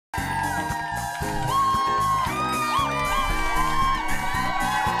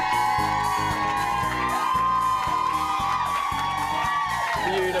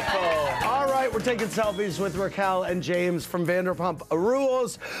taking selfies with Raquel and James from Vanderpump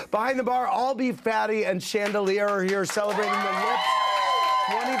Rules. Behind the bar, I'll Be Fatty and Chandelier are here celebrating the Lips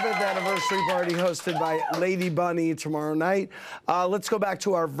 25th anniversary party hosted by Lady Bunny tomorrow night. Let's go back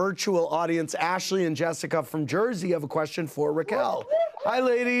to our virtual audience. Ashley and Jessica from Jersey have a question for Raquel. Hi,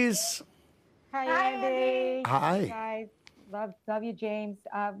 ladies. Hi, Andy. Hi. Guys, love you, James.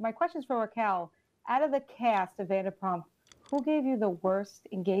 My question's for Raquel. Out of the cast of Vanderpump, who gave you the worst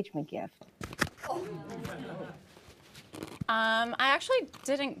engagement gift? I actually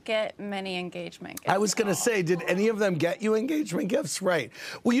didn't get many engagement gifts. I was going to say, did any of them get you engagement gifts? Right.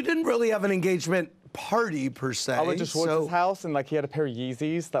 Well, you didn't really have an engagement party per se. I went to Schwartz's house and he had a pair of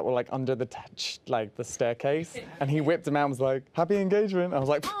Yeezys that were under the the staircase, and he whipped them out and was like, "Happy engagement." I was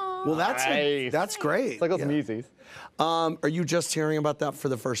like, well, that's great. So I got some Yeezys. Are you just hearing about that for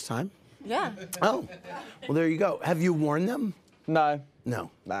the first time? Yeah. Oh, well, there you go. Have you worn them? No. No.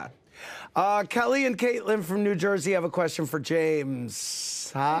 Nah. Kelly and Caitlin from New Jersey have a question for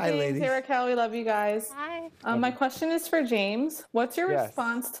James. Hi, James, ladies. Hey, Raquel, we love you guys. Hi. My question is for James. What's your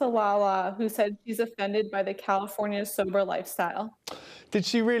response to Lala, who said she's offended by the California sober lifestyle? Did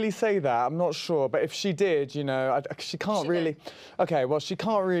she really say that? I'm not sure, but if she did, you know, she can't really. Okay, well, she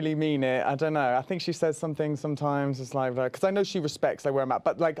can't really mean it. I don't know. I think she says something sometimes. It's like, because I know she respects where I'm at,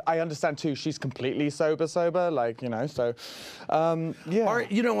 but I understand too. She's completely sober, you know. So, yeah. Or,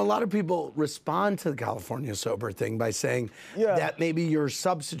 you know, a lot of people respond to the California sober thing by saying that maybe you're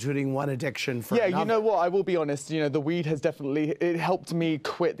substituting one addiction for another. You know what? I will be honest. You know, the weed has definitely helped me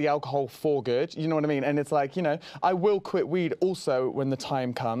quit the alcohol for good. You know what I mean? And it's like, you know, I will quit weed also when the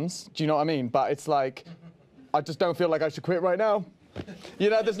time comes. Do you know what I mean? But it's like, I just don't feel like I should quit right now. You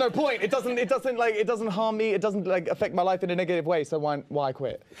know, there's no point. It doesn't harm me. It doesn't affect my life in a negative way. So why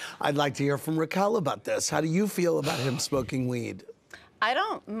quit? I'd like to hear from Raquel about this. How do you feel about him smoking weed? I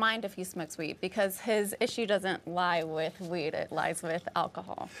don't mind if he smokes weed because his issue doesn't lie with weed. It lies with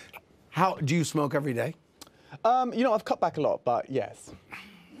alcohol. How do you smoke every day? You know, I've cut back a lot, but yes.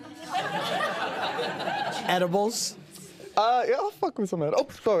 Edibles? Yeah, I'll fuck with some edibles.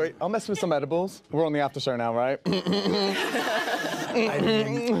 Oh, sorry, I'll mess with some edibles. We're on the after show now, right? Damn,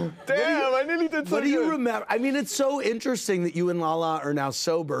 I nearly did something. What do you remember? I mean, it's so interesting that you and Lala are now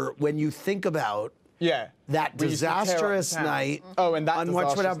sober when you think about that disastrous night on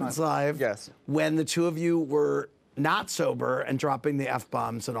Watch What Happens Live. Yes. When the two of you were not sober and dropping the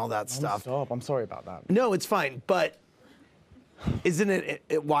F-bombs and all that stuff. Stop, I'm sorry about that. No, it's fine, but isn't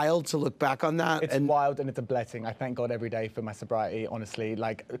it wild to look back on that? It's wild and it's a blessing. I thank God every day for my sobriety, honestly.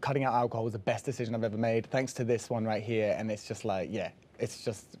 Cutting out alcohol was the best decision I've ever made, thanks to this one right here. And it's just it's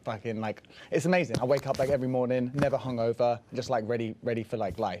just fucking it's amazing. I wake up every morning, never hungover, just ready for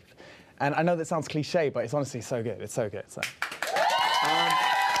life. And I know that sounds cliche, but it's honestly so good. It's so good. So.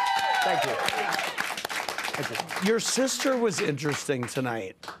 Thank you. Your sister was interesting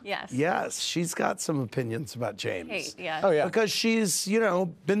tonight. Yes. Yes, she's got some opinions about James. Kate, yes. Oh, yeah. Because she's, you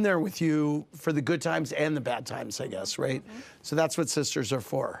know, been there with you for the good times and the bad times, I guess, right? Mm-hmm. So that's what sisters are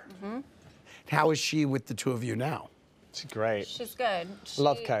for. Mm-hmm. How is she with the two of you now? She's great. She's good.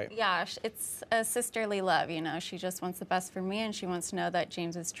 Love Kate. Yeah, it's a sisterly love, you know. She just wants the best for me, and she wants to know that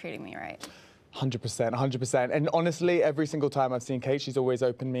James is treating me right. 100%, 100%. And honestly, every single time I've seen Kate, she's always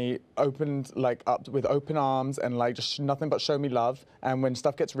opened up with open arms and just nothing but show me love. And when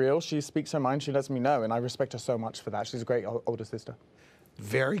stuff gets real, she speaks her mind, she lets me know, and I respect her so much for that. She's a great older sister.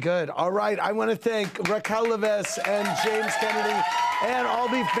 Very good. All right, I want to thank Raquel Leviss and James Kennedy and I'll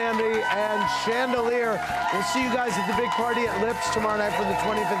Be Fatty and Chandelier. We'll see you guys at the big party at Lips tomorrow night for the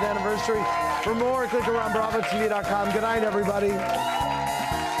 25th anniversary. For more, click around BravoTV.com. Good night, everybody.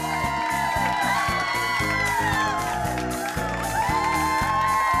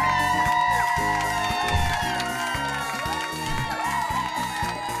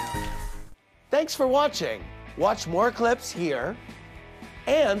 Thanks for watching. Watch more clips here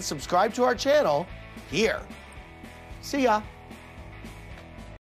and subscribe to our channel here. See ya.